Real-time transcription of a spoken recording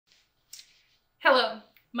Hello,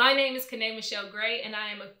 my name is Kanae Michelle Gray, and I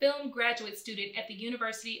am a film graduate student at the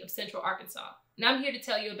University of Central Arkansas. And I'm here to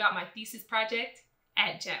tell you about my thesis project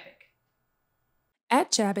at Jabbok.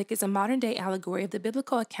 At Jabbok is a modern-day allegory of the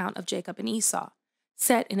biblical account of Jacob and Esau.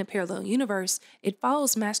 Set in a parallel universe, it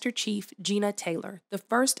follows Master Chief Gina Taylor, the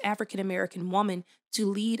first African-American woman to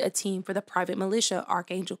lead a team for the private militia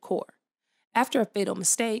Archangel Corps. After a fatal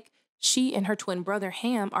mistake, she and her twin brother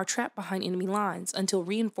Ham are trapped behind enemy lines until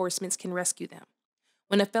reinforcements can rescue them.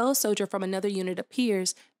 When a fellow soldier from another unit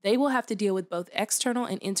appears, they will have to deal with both external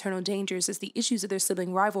and internal dangers as the issues of their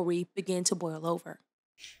sibling rivalry begin to boil over.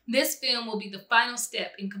 This film will be the final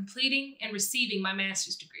step in completing and receiving my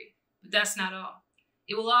master's degree, but that's not all.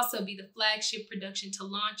 It will also be the flagship production to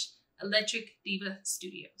launch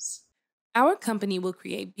ElectricDivaStudios. Our company will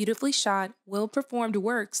create beautifully shot, well-performed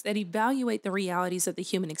works that evaluate the realities of the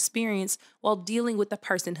human experience while dealing with the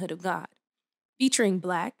personhood of God. Featuring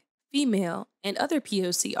Black, female, and other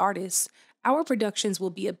POC artists, our productions will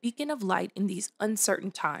be a beacon of light in these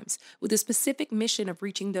uncertain times, with a specific mission of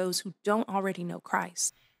reaching those who don't already know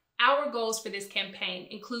Christ. Our goals for this campaign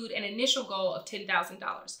include an initial goal of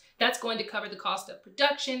 $10,000. That's going to cover the cost of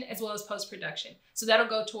production as well as post-production. So that'll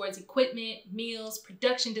go towards equipment, meals,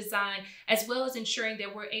 production design, as well as ensuring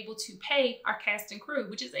that we're able to pay our cast and crew,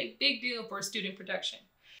 which is a big deal for a student production.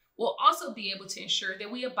 We'll also be able to ensure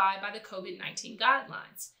that we abide by the COVID-19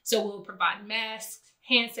 guidelines. So we'll provide masks,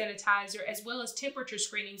 hand sanitizer, as well as temperature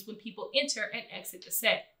screenings when people enter and exit the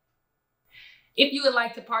set. If you would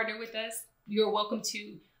like to partner with us, you're welcome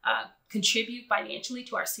to contribute financially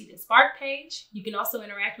to our Seed and Spark page. You can also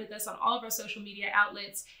interact with us on all of our social media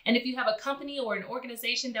outlets. And if you have a company or an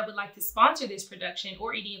organization that would like to sponsor this production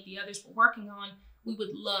or any of the others we're working on, we would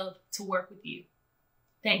love to work with you.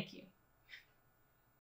 Thank you.